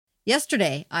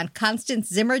Yesterday on Constance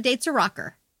Zimmer Dates a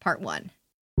Rocker, Part 1.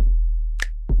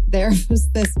 There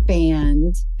was this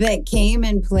band that came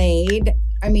and played.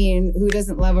 I mean, who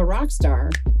doesn't love a rock star?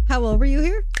 How old were you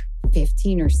here?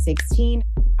 15 or 16.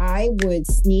 I would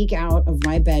sneak out of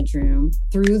my bedroom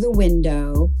through the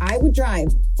window. I would drive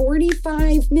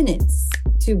 45 minutes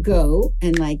to go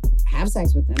and have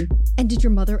sex with them. And did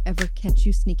your mother ever catch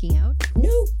you sneaking out?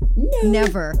 No.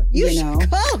 Never. You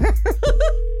should call her.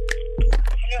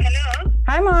 Hello?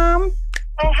 Hi, Mom.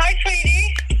 Oh, hi,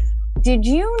 sweetie. Did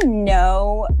you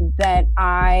know that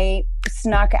I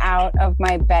snuck out of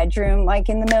my bedroom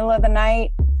in the middle of the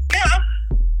night? Yeah,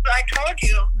 I told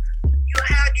you. You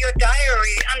had your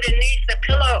diary underneath the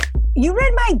pillow. You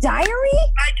read my diary?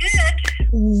 I did.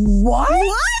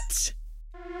 What?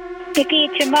 Dickie,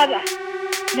 it's your mother.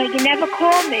 No, you never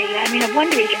called me. I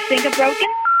wonder, is your finger broken?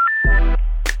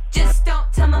 Just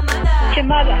don't tell my mother. It's your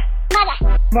mother.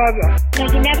 Mother. No,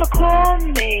 you never called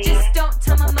me. Just don't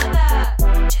tell my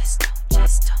mother. Just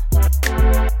don't tell.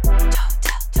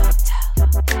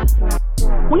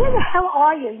 Where the hell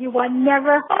are you? You are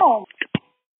never home.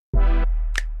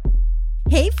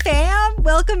 Hey fam,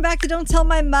 welcome back to Don't Tell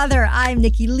My Mother. I'm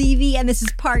Nikki Levy, and this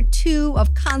is part 2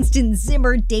 of Constance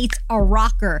Zimmer Dates a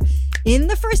Rocker. In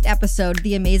the first episode,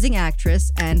 the amazing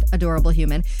actress and adorable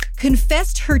human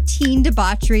confessed her teen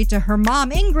debauchery to her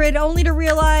mom, Ingrid, only to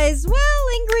realize,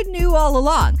 Ingrid knew all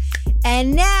along.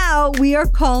 And now we are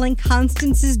calling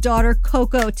Constance's daughter,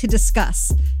 Coco, to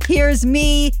discuss. Here's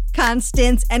me,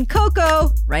 Constance, and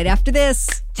Coco right after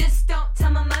this. Just don't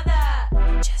tell my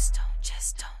mother. Just don't.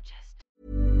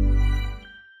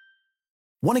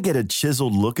 Want to get a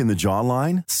chiseled look in the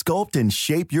jawline? Sculpt and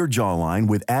shape your jawline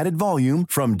with added volume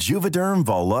from Juvederm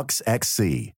Volux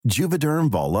XC.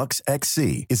 Juvederm Volux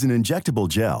XC is an injectable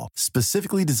gel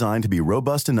specifically designed to be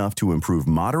robust enough to improve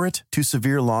moderate to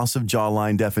severe loss of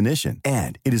jawline definition.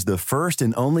 And it is the first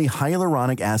and only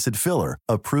hyaluronic acid filler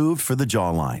approved for the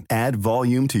jawline. Add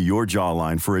volume to your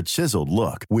jawline for a chiseled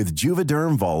look with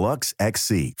Juvederm Volux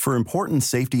XC. For important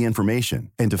safety information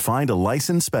and to find a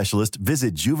licensed specialist,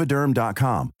 visit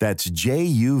Juvederm.com. That's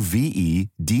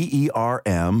Juvederm.com.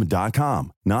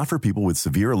 Not for people with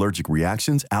severe allergic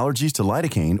reactions, allergies to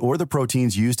lidocaine, or the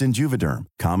proteins used in Juvederm.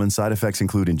 Common side effects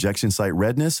include injection site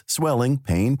redness, swelling,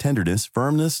 pain, tenderness,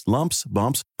 firmness, lumps,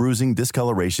 bumps, bruising,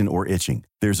 discoloration, or itching.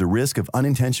 There's a risk of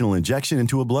unintentional injection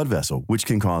into a blood vessel, which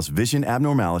can cause vision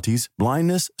abnormalities,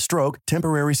 blindness, stroke,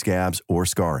 temporary scabs, or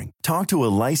scarring. Talk to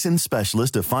a licensed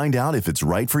specialist to find out if it's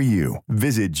right for you.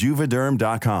 Visit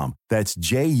Juvederm.com. That's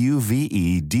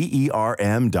Juvederm.com.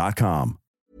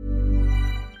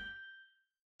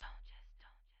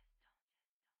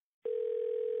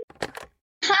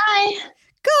 Hi.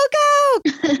 Coco!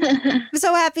 I'm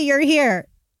so happy you're here.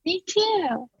 Me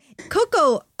too.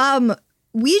 Coco,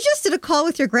 we just did a call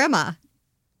with your grandma.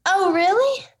 Oh,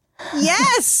 really?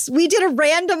 Yes, we did a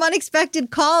random, unexpected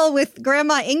call with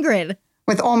Grandma Ingrid.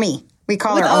 With Omi. We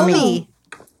call her Omi. Omi.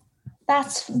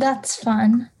 That's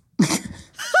fun.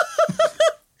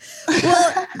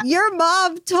 Well, your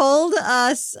mom told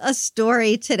us a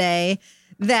story today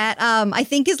that I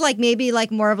think is maybe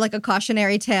more of a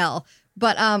cautionary tale.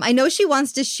 But I know she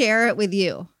wants to share it with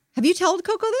you. Have you told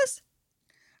Coco this?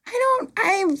 I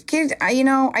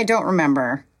don't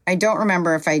remember. I don't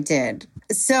remember if I did.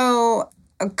 So,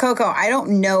 Coco, I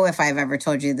don't know if I've ever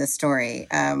told you this story.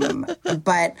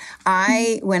 But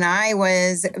when I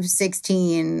was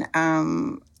 16,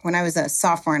 when I was a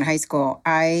sophomore in high school,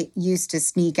 I used to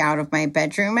sneak out of my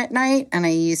bedroom at night. And I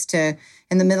used to,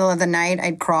 in the middle of the night,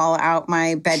 I'd crawl out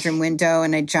my bedroom window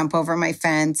and I'd jump over my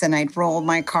fence and I'd roll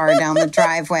my car down the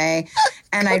driveway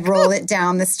and I'd roll it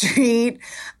down the street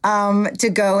to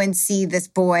go and see this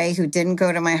boy who didn't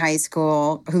go to my high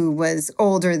school, who was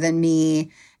older than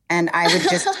me. And I would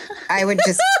just,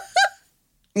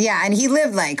 yeah. And he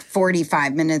lived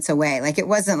 45 minutes away. It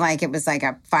wasn't it was a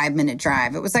 5-minute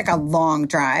drive. It was a long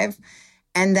drive.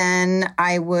 And then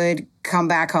I would come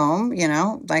back home,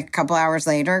 a couple hours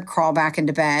later, crawl back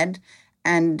into bed.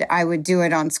 And I would do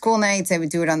it on school nights. I would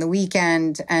do it on the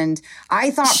weekend. And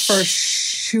I thought for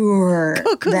sure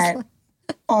that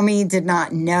Omi did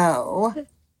not know.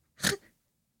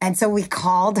 And so we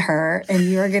called her, and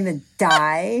you're going to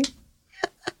die.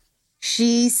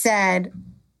 She said,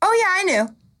 "Oh, yeah, I knew."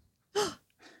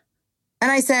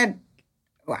 And I said,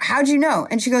 "How'd you know?"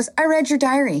 And she goes, "I read your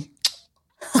diary."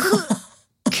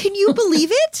 Can you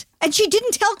believe it? And she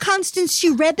didn't tell Constance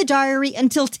she read the diary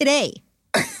until today.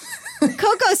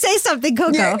 Coco, say something,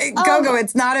 Coco. Yeah, Coco,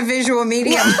 it's not a visual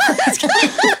medium.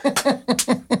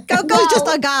 Coco's just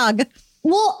agog.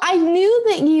 Well, I knew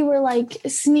that you were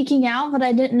sneaking out, but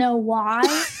I didn't know why.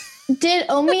 Did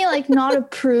Omi like not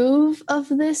approve of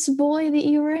this boy that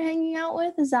you were hanging out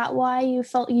with? Is that why you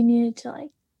felt you needed to like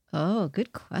Oh,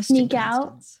 good question. sneak out?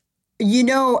 Constance.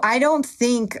 I don't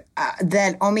think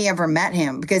that Omi ever met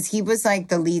him because he was like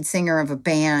the lead singer of a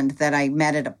band that I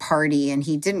met at a party, and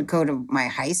he didn't go to my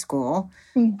high school.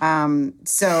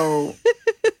 So,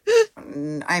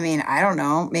 I mean, I don't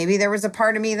know. Maybe there was a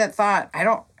part of me that thought,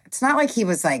 it's not like he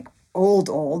was like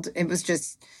old. It was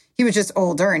just, he was just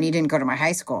older and he didn't go to my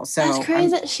high school. So That's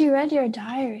crazy that she read your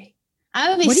diary. I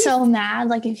would be What do you- so mad,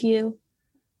 like if you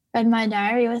read my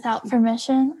diary without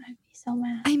permission. I'd be so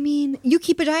mad. I mean, you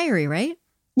keep a diary, right?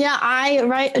 Yeah, I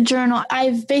write a journal.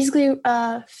 I've basically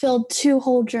filled 2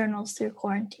 whole journals through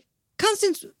quarantine.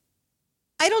 Constance,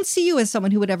 I don't see you as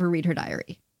someone who would ever read her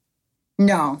diary.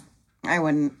 no, I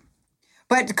wouldn't.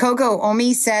 But Coco,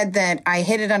 Omi said that I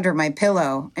hid it under my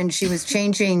pillow and she was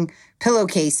changing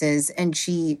pillowcases and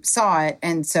she saw it.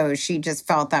 And so she just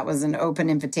felt that was an open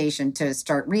invitation to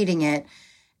start reading it.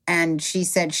 And she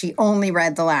said she only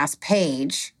read the last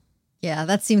page. Yeah,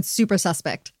 that seems super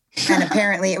suspect. And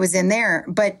apparently it was in there.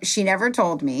 But she never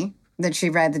told me that she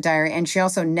read the diary. And she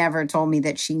also never told me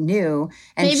that she knew.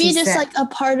 And Maybe she just said, like a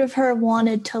part of her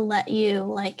wanted to let you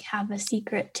like have a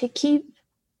secret to keep.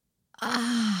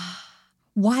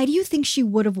 Why do you think she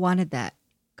would have wanted that,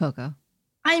 Coco?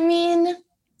 I mean,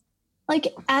 like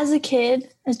as a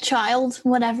kid, a child,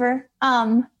 whatever,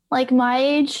 like my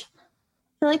age,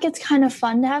 I feel like it's kind of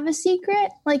fun to have a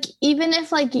secret. Like even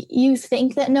if like you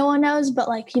think that no one knows, but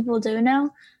like people do know,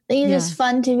 I think it's just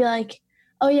fun to be like,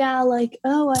 oh yeah, like,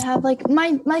 oh, I have like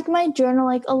my journal,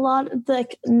 like a lot of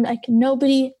like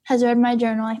nobody has read my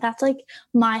journal. Like that's like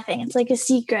my thing. It's like a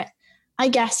secret, I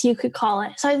guess you could call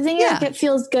it. So I think like it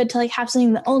feels good to like have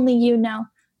something that only you know.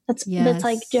 That's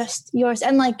like just yours.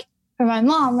 And like for my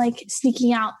mom, like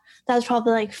sneaking out, that was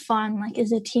probably like fun, like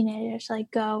as a teenager to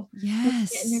like go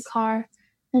get in your car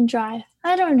and drive.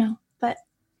 I don't know, but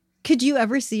could you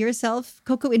ever see yourself,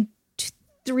 Coco, in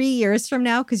 3 years from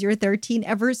now, because you're 13,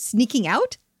 ever sneaking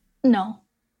out? no.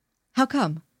 How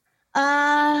come?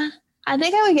 I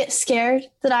think I would get scared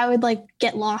that I would like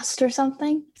get lost or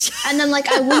something. And then like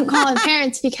I wouldn't call my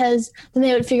parents because then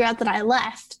they would figure out that I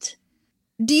left.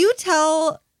 Do you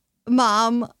tell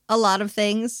mom a lot of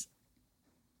things?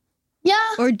 Yeah.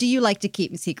 Or do you like to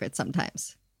keep secrets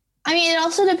sometimes? I mean, it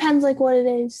also depends like what it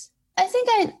is. I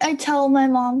think I tell my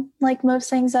mom like most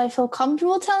things I feel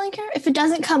comfortable telling her. If it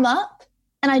doesn't come up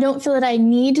and I don't feel that I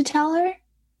need to tell her,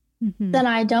 then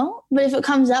I don't. But if it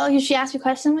comes out, like if she asks me a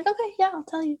question, I'm like, okay, yeah, I'll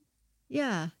tell you.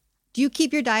 Yeah. Do you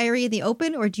keep your diary in the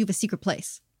open or do you have a secret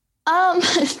place?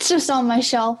 It's just on my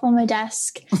shelf on my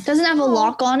desk. It doesn't have a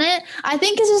lock on it. I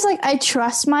think it's just like I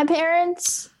trust my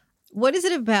parents. What is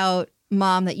it about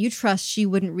mom that you trust she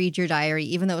wouldn't read your diary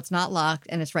even though it's not locked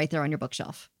and it's right there on your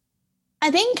bookshelf?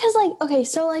 I think because like, okay,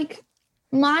 so like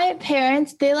my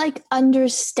parents, they like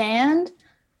understand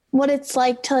what it's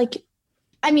like to like,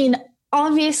 I mean,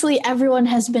 obviously everyone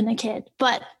has been a kid,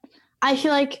 but I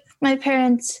feel like my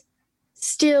parents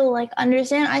still like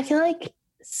understand. I feel like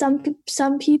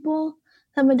some people,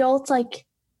 some adults like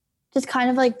just kind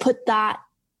of like put that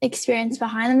experience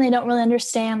behind them. They don't really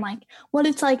understand like what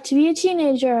it's like to be a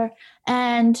teenager,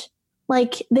 and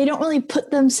like they don't really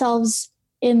put themselves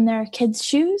in their kids'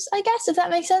 shoes, I guess, if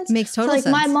that makes sense. Makes total sense.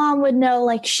 sense. My mom would know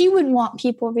like she wouldn't want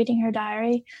people reading her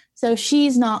diary, so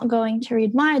she's not going to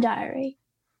read my diary.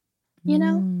 You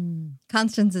know?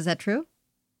 Constance, is that true?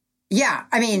 yeah,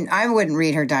 I mean, I wouldn't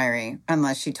read her diary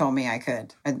unless she told me I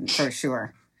could, for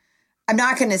sure. I'm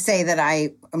not going to say that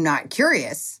I am not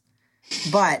curious,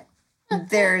 but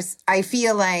I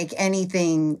feel like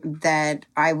anything that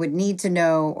I would need to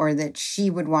know or that she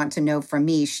would want to know from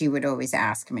me, she would always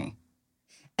ask me.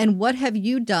 And what have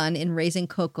you done in raising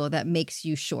Coco that makes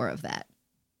you sure of that?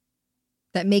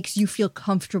 That makes you feel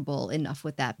comfortable enough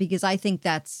with that? Because I think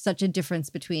that's such a difference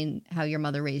between how your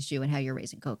mother raised you and how you're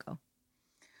raising Coco.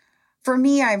 For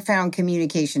me, I've found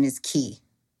communication is key.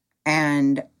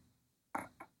 And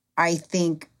I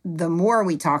think the more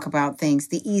we talk about things,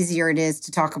 the easier it is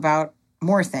to talk about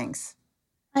more things.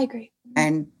 I agree.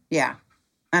 And yeah.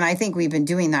 And I think we've been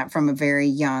doing that from a very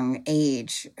young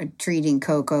age, treating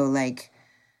Coco like,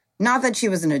 not that she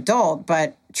was an adult,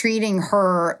 but treating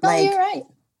her You're right.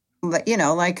 You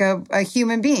know, like a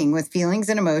human being with feelings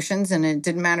and emotions. And it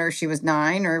didn't matter if she was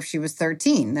 9 or if she was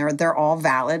 13. They're all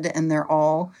valid and they're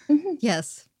all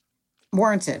Yes.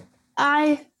 warranted.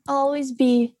 I'll always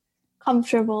be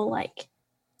comfortable like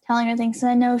telling her things,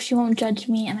 and I know she won't judge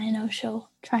me, and I know she'll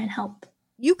try and help.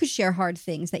 You could share hard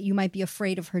things that you might be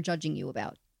afraid of her judging you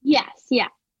about. Yes, yeah.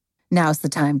 Now's the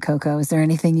time, Coco. Is there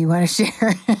anything you want to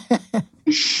share?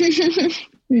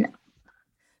 No.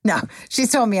 No,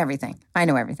 she's told me everything. I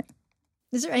know everything.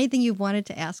 Is there anything you've wanted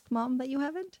to ask Mom that you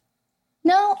haven't?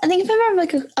 No, I think if I ever have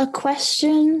like a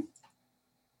question,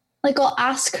 like I'll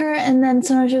ask her and then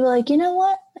sometimes she'll be like, you know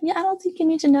what? Yeah, I don't think you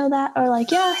need to know that. Or like,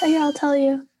 yeah, I'll tell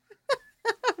you.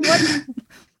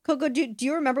 Coco, do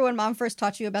you remember when Mom first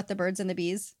taught you about the birds and the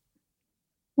bees?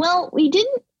 Well, we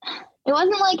didn't, it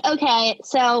wasn't like, okay,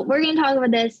 so we're going to talk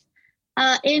about this.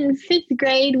 In 5th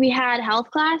grade, we had health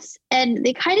class and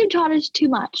they kind of taught us too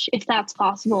much, if that's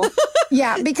possible.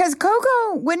 Yeah, because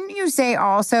Coco, wouldn't you say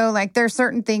also, like, there's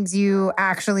certain things you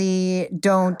actually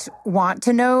don't want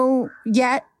to know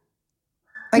yet?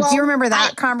 Like, do you remember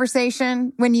that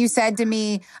conversation when you said to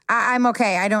me, I'm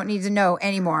okay, I don't need to know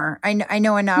anymore. I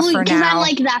know enough for now. Because I'm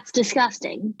like, that's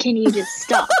disgusting. Can you just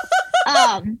stop?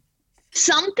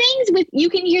 Some things, you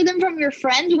can hear them from your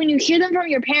friends. When you hear them from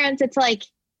your parents, it's like,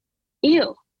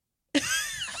 ew.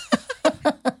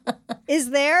 Is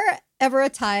there ever a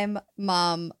time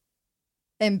Mom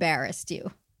embarrassed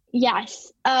you?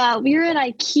 Yes. We were at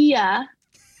IKEA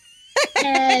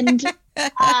and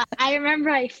I remember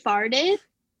I farted.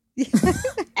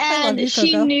 And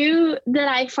she knew that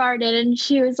I farted and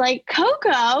she was like,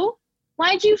 Coco,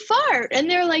 why'd you fart? And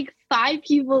there were like 5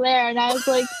 people there and I was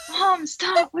like, Mom,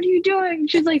 stop, what are you doing?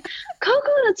 She was like, Coco,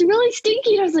 that's really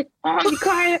stinky. And I was like, Mom, be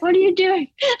quiet, what are you doing?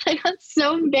 I got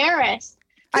so embarrassed.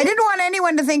 I didn't want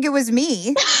anyone to think it was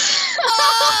me.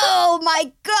 Oh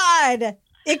my God.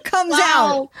 It comes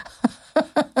out.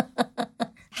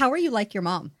 How are you like your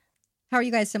mom? How are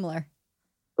you guys similar?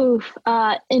 Oof,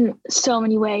 in so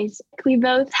many ways. We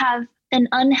both have an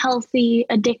unhealthy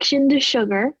addiction to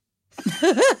sugar.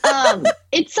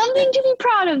 It's something to be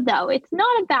proud of, though. It's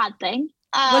not a bad thing.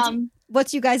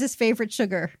 What's you guys' favorite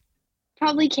sugar?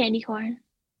 Probably candy corn.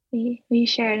 We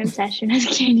share an obsession with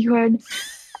candy corn.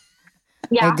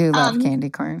 Yeah, I do love candy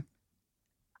corn.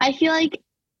 I feel like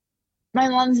my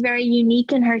mom's very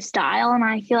unique in her style, and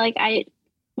I feel like I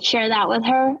share that with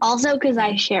her. Also, because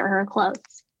I share her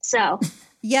clothes. So,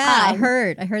 yeah, I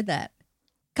heard that.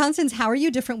 Constance, how are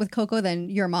you different with Coco than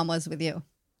your mom was with you?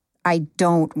 I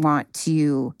don't want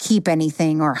to keep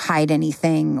anything or hide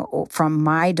anything from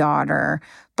my daughter,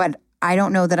 but I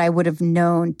don't know that I would have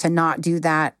known to not do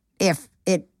that if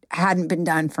it hadn't been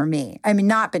done for me. I mean,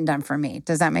 not been done for me.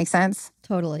 Does that make sense?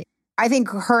 Totally. I think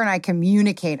her and I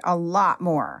communicate a lot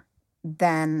more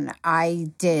than I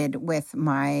did with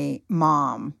my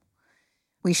mom.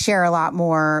 We share a lot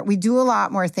more. We do a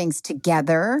lot more things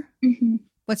together. Mm-hmm.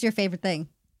 What's your favorite thing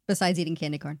besides eating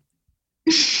candy corn?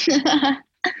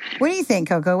 What do you think,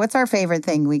 Coco? What's our favorite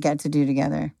thing we get to do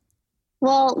together?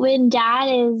 Well, when Dad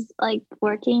is like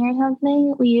working or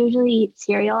something, we usually eat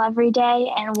cereal every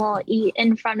day and we'll eat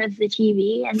in front of the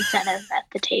TV instead of at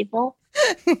the table,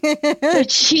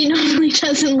 which she normally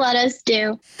doesn't let us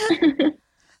do.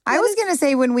 I was going to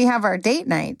say when we have our date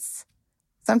nights.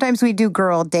 Sometimes we do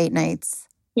girl date nights.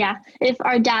 Yeah. If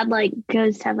our dad like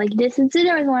goes to have like distance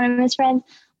dinner with one of his friends,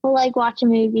 we'll like watch a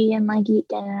movie and like eat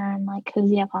dinner and like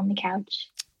cozy up on the couch.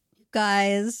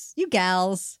 Guys, you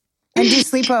gals. And do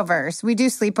sleepovers. We do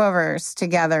sleepovers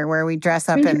together where we dress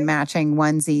up in matching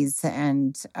onesies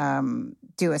and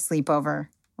do a sleepover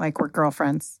like we're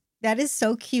girlfriends. That is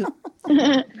so cute.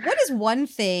 What is one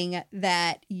thing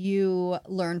that you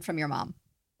learned from your mom?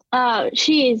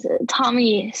 She's taught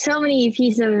me so many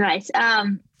pieces of advice.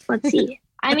 Let's see.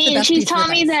 I mean, she's taught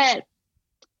me that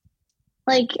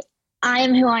like I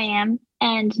am who I am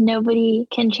and nobody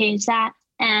can change that.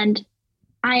 And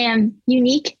I am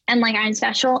unique and like I'm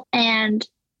special and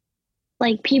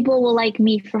like people will like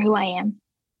me for who I am,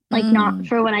 like not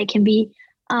for what I can be.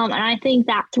 And I think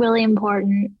that's really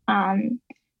important. And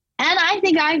I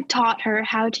think I've taught her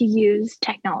how to use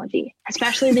technology,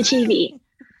 especially the TV,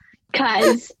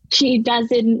 because she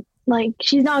doesn't like,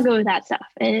 she's not good with that stuff.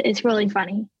 It's really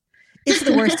funny. It's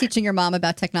the worst teaching your mom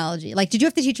about technology. Like, did you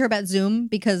have to teach her about Zoom?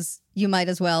 Because you might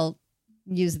as well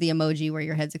use the emoji where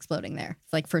your head's exploding there.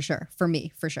 Like, for sure. For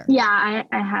me, for sure. Yeah,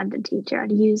 I had to teach her how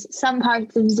to use some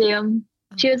parts of Zoom.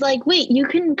 She was like, wait, you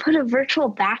can put a virtual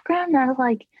background? And I was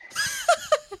like,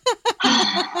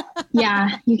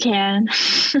 yeah, you can.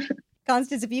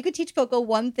 Constance, if you could teach Coco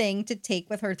one thing to take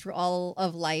with her through all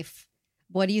of life,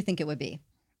 what do you think it would be?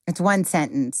 It's one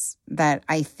sentence that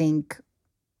I think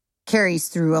carries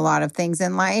through a lot of things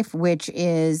in life, which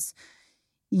is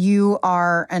you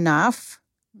are enough.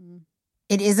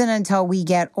 It isn't until we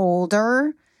get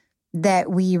older that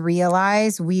we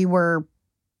realize we were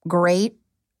great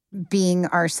being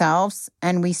ourselves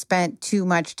and we spent too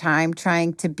much time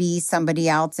trying to be somebody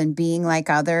else and being like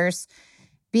others.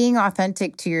 Being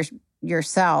authentic to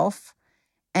yourself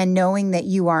and knowing that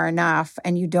you are enough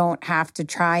and you don't have to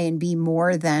try and be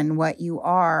more than what you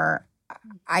are.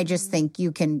 I just think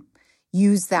you can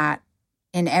use that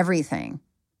in everything.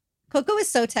 Coco is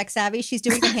so tech savvy. She's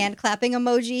doing the hand clapping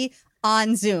emoji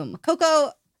on Zoom.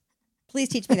 Coco, please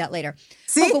teach me that later.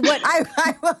 See, Coco,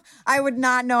 I would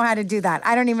not know how to do that.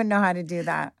 I don't even know how to do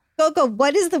that. Coco,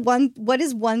 what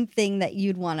is one thing that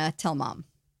you'd want to tell mom?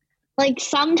 Like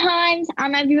sometimes I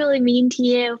might be really mean to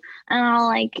you and I'll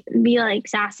like be like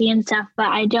sassy and stuff, but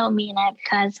I don't mean it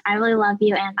because I really love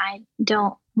you and I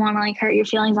don't want to like hurt your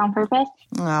feelings on purpose.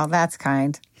 Oh, that's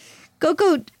kind.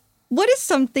 Coco, what is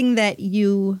something that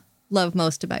you love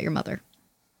most about your mother?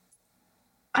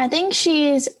 I think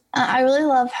I really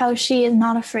love how she is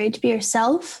not afraid to be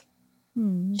herself.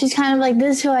 She's kind of like,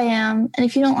 this is who I am. And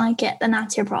if you don't like it, then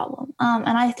that's your problem.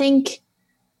 And I think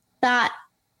that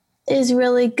is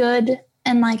really good.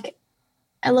 And like,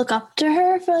 I look up to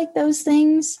her for like those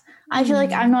things. I feel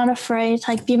like I'm not afraid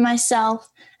to like be myself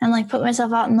and like put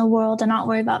myself out in the world and not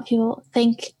worry about what people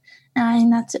think. And I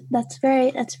think that's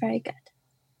very good.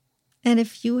 And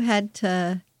if you had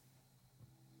to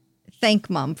thank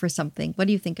mom for something, what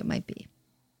do you think it might be?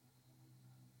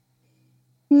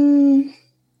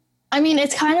 I mean,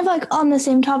 it's kind of like on the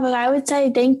same topic. I would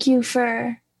say thank you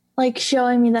for like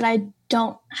showing me that I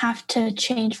don't have to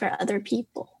change for other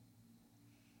people.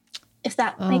 If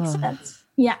that makes sense.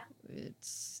 Yeah.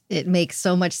 It makes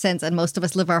so much sense. And most of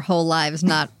us live our whole lives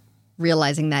not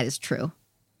realizing that is true.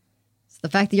 So the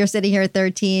fact that you're sitting here at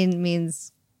 13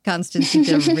 means Constance, you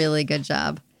did a really good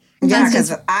job. Yeah,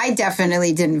 because I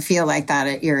definitely didn't feel like that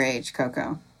at your age,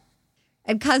 Coco.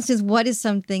 And Constance, what is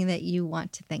something that you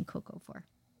want to thank Coco for?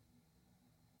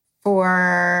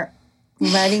 For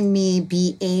letting me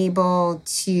be able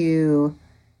to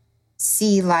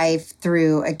see life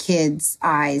through a kid's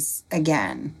eyes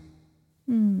again.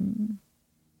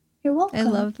 You're welcome. I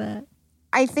love that.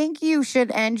 I think you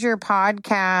should end your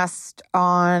podcast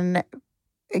on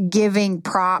giving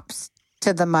props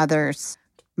to the mothers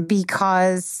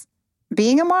because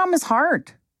being a mom is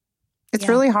hard. It's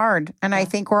really hard. And I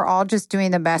think we're all just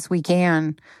doing the best we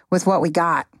can with what we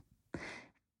got.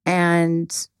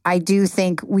 And I do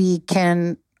think we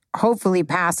can hopefully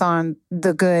pass on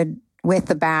the good with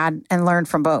the bad and learn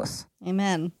from both.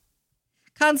 Amen.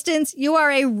 Constance, you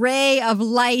are a ray of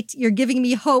light. You're giving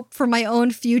me hope for my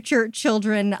own future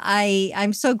children.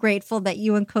 I'm so grateful that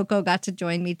you and Coco got to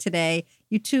join me today.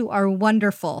 You two are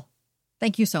wonderful.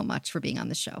 Thank you so much for being on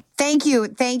the show. Thank you.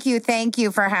 Thank you. Thank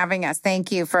you for having us.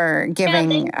 Thank you for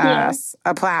giving us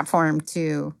a platform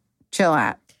to chill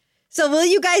at. So will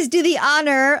you guys do the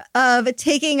honor of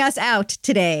taking us out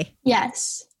today?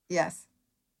 Yes. Yes.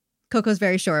 Coco's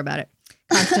very sure about it.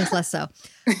 Constance less so.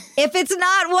 If it's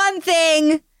not one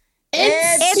thing,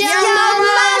 it's your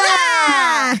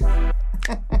mother!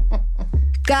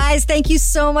 Guys, thank you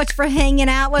so much for hanging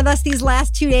out with us these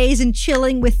last 2 days and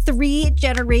chilling with 3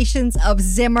 generations of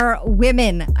Zimmer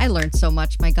women. I learned so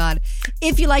much, my God.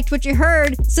 If you liked what you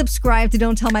heard, subscribe to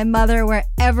Don't Tell My Mother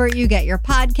wherever you get your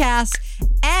podcasts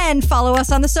and follow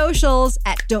us on the socials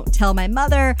at Don't Tell My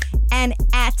Mother and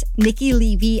at Nikki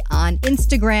Levy on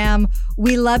Instagram.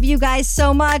 We love you guys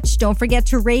so much. Don't forget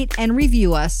to rate and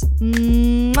review us.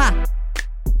 Mwah!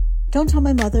 Don't Tell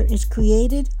My Mother is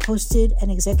created, hosted,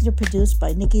 and executive produced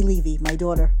by Nikki Levy, my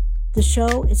daughter. The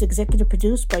show is executive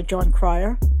produced by John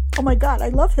Cryer. Oh my God, I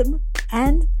love him.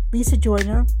 And Lisa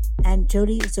Joyner and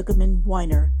Jody Zuckerman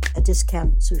Weiner at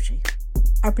Discount Sushi.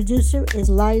 Our producer is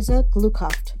Liza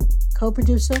Glukoft.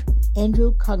 Co-producer,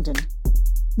 Andrew Congdon.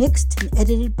 Mixed and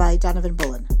edited by Donovan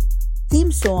Bullen.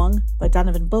 Theme song by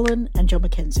Donovan Bullen and Joe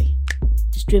McKenzie.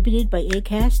 Distributed by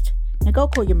Acast. Now go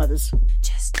call your mothers.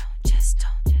 Just don't.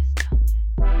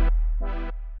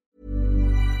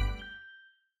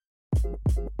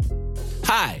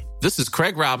 Hi, this is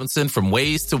Craig Robinson from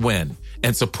Ways to Win,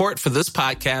 and support for this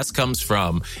podcast comes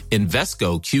from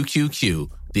Invesco QQQ,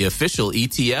 the official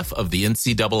ETF of the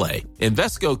NCAA.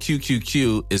 Invesco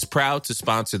QQQ is proud to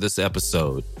sponsor this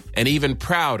episode, and even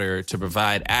prouder to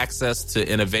provide access to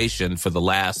innovation for the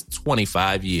last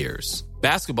 25 years.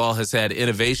 Basketball has had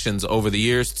innovations over the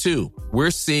years, too.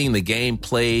 We're seeing the game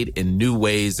played in new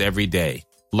ways every day.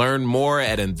 Learn more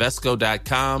at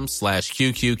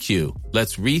Invesco.com/QQQ.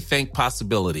 Let's rethink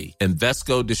possibility.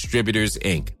 Invesco Distributors,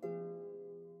 Inc.